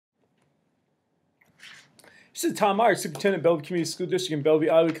This is Tom Myers, Superintendent, Bellevue Community School District in Bellevue,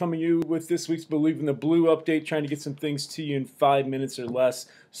 Iowa, coming to you with this week's Believe in the Blue update, trying to get some things to you in 5 minutes or less.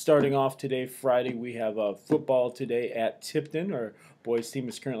 Starting off today, Friday, we have football today at Tipton. Our boys team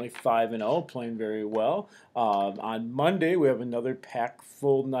is currently 5-0, playing very well. On Monday, we have another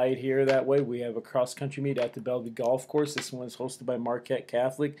pack-full night here that way. We have a cross-country meet at the Bellevue Golf Course. This one is hosted by Marquette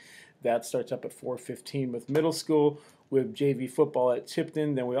Catholic. That starts up at 4:15 with middle school. With JV football at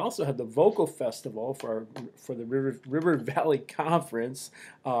Tipton. Then we also have the Vocal Festival for the River Valley Conference,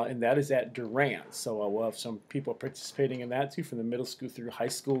 and that is at Durant. So we'll have some people participating in that too from the middle school through high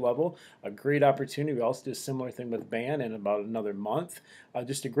school level. A great opportunity. We also do a similar thing with band in about another month.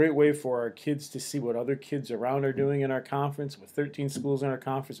 Just a great way for our kids to see what other kids around are doing in our conference. With 13 schools in our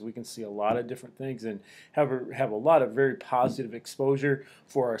conference, we can see a lot of different things and have a lot of very positive exposure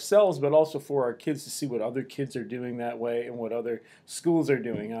for ourselves, but also for our kids to see what other kids are doing that way and what other schools are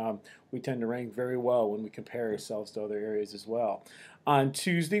doing. We tend to rank very well when we compare ourselves to other areas as well. On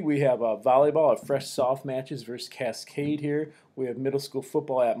Tuesday, we have volleyball at Fresh Soft Matches versus Cascade here. We have middle school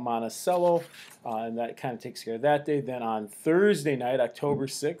football at Monticello, and that kind of takes care of that day. Then on Thursday night, October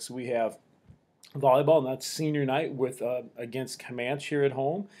 6th, we have volleyball, and that's senior night with against Comanche here at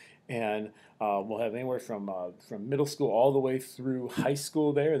home. And we'll have anywhere from middle school all the way through high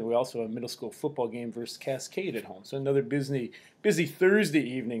school there. And we also have a middle school football game versus Cascade at home. So another busy Thursday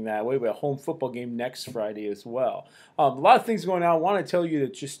evening that way. We have a home football game next Friday as well. A lot of things going on. I want to tell you to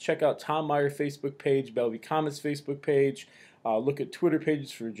just check out Tom Meyer Facebook page, Bellevue Comets Facebook page. Look at Twitter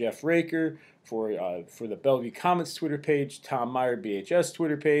pages for Jeff Raker, for the Bellevue Comets Twitter page, Tom Meyer BHS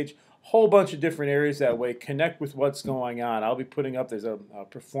Twitter page. Whole bunch of different areas that way. Connect with what's going on. I'll be putting up, there's a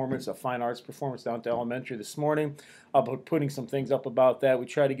performance, a fine arts performance down at the elementary this morning. I'll be putting some things up about that. We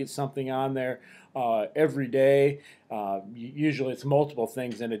try to get something on there every day. Usually it's multiple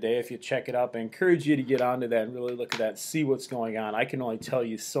things in a day if you check it up. I encourage you to get onto that and really look at that and see what's going on. I can only tell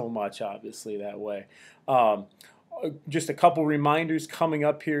you so much, obviously, that way. Just a couple reminders coming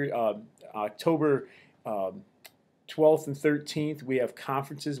up here. October 12th and 13th, we have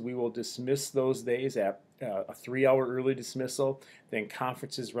conferences. We will dismiss those days at a 3-hour early dismissal. Then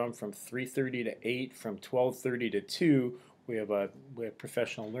conferences run from 3:30 to 8, from 12:30 to 2. We have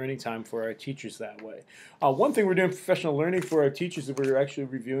professional learning time for our teachers that way. One thing we're doing professional learning for our teachers is we're actually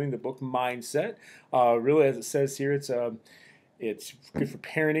reviewing the book Mindset. Really, as it says here, it's good for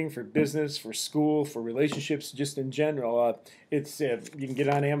parenting, for business, for school, for relationships, just in general. You can get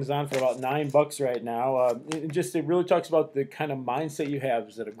it on Amazon for about $9 right now. It really talks about the kind of mindset you have.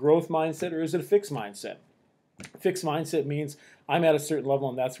 Is it a growth mindset or is it a fixed mindset? Fixed mindset means I'm at a certain level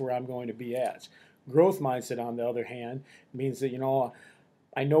and that's where I'm going to be at. Growth mindset, on the other hand, means that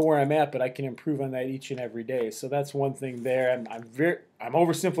I know where I'm at, but I can improve on that each and every day. So that's one thing there. I'm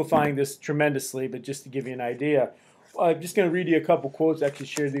oversimplifying this tremendously, but just to give you an idea. I'm just going to read you a couple quotes. I actually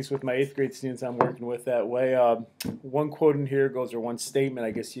shared these with my 8th grade students I'm working with that way. One quote in here goes, or one statement,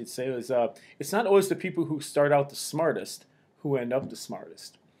 I guess you'd say, is, it's not always the people who start out the smartest who end up the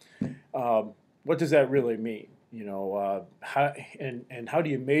smartest. What does that really mean? How do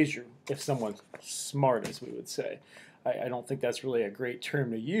you measure if someone's smart, as we would say? I don't think that's really a great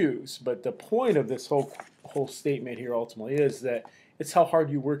term to use, but the point of this whole statement here ultimately is that it's how hard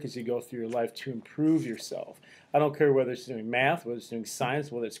you work as you go through your life to improve yourself. I don't care whether it's doing math, whether it's doing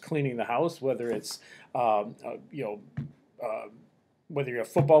science, whether it's cleaning the house, whether it's whether you're a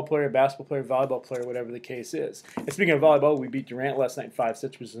football player, basketball player, volleyball player, whatever the case is. And speaking of volleyball, we beat Durant last night in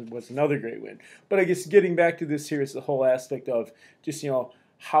 5-6, which was another great win. But I guess getting back to this here is the whole aspect of just,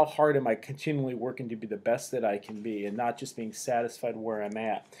 how hard am I continually working to be the best that I can be and not just being satisfied where I'm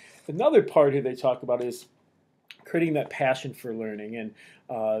at. Another part here they talk about is creating that passion for learning. And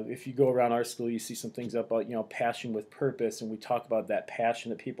if you go around our school, you see some things about, passion with purpose, and we talk about that passion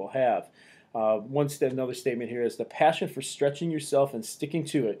that people have. Another statement here is the passion for stretching yourself and sticking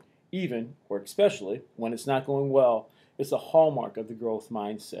to it, even, or especially, when it's not going well, is the hallmark of the growth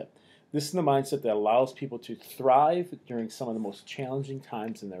mindset. This is the mindset that allows people to thrive during some of the most challenging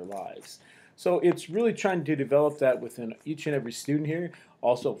times in their lives. So it's really trying to develop that within each and every student here,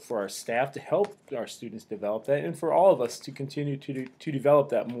 also for our staff to help our students develop that, and for all of us to continue to develop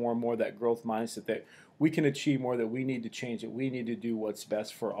that more and more, that growth mindset that we can achieve more, that we need to change, that we need to do what's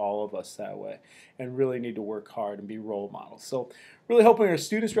best for all of us that way, and really need to work hard and be role models. So really helping our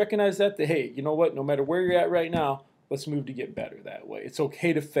students recognize that hey, you know what, no matter where you're at right now, let's move to get better that way. It's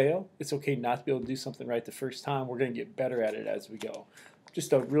okay to fail. It's okay not to be able to do something right the first time. We're going to get better at it as we go.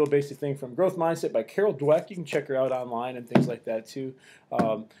 Just a real basic thing from Growth Mindset by Carol Dweck. You can check her out online and things like that too.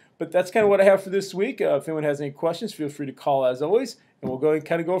 But that's kind of what I have for this week. If anyone has any questions, feel free to call as always. and we'll go and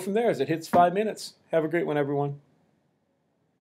kind of go from there as it hits 5 minutes. Have a great one, everyone.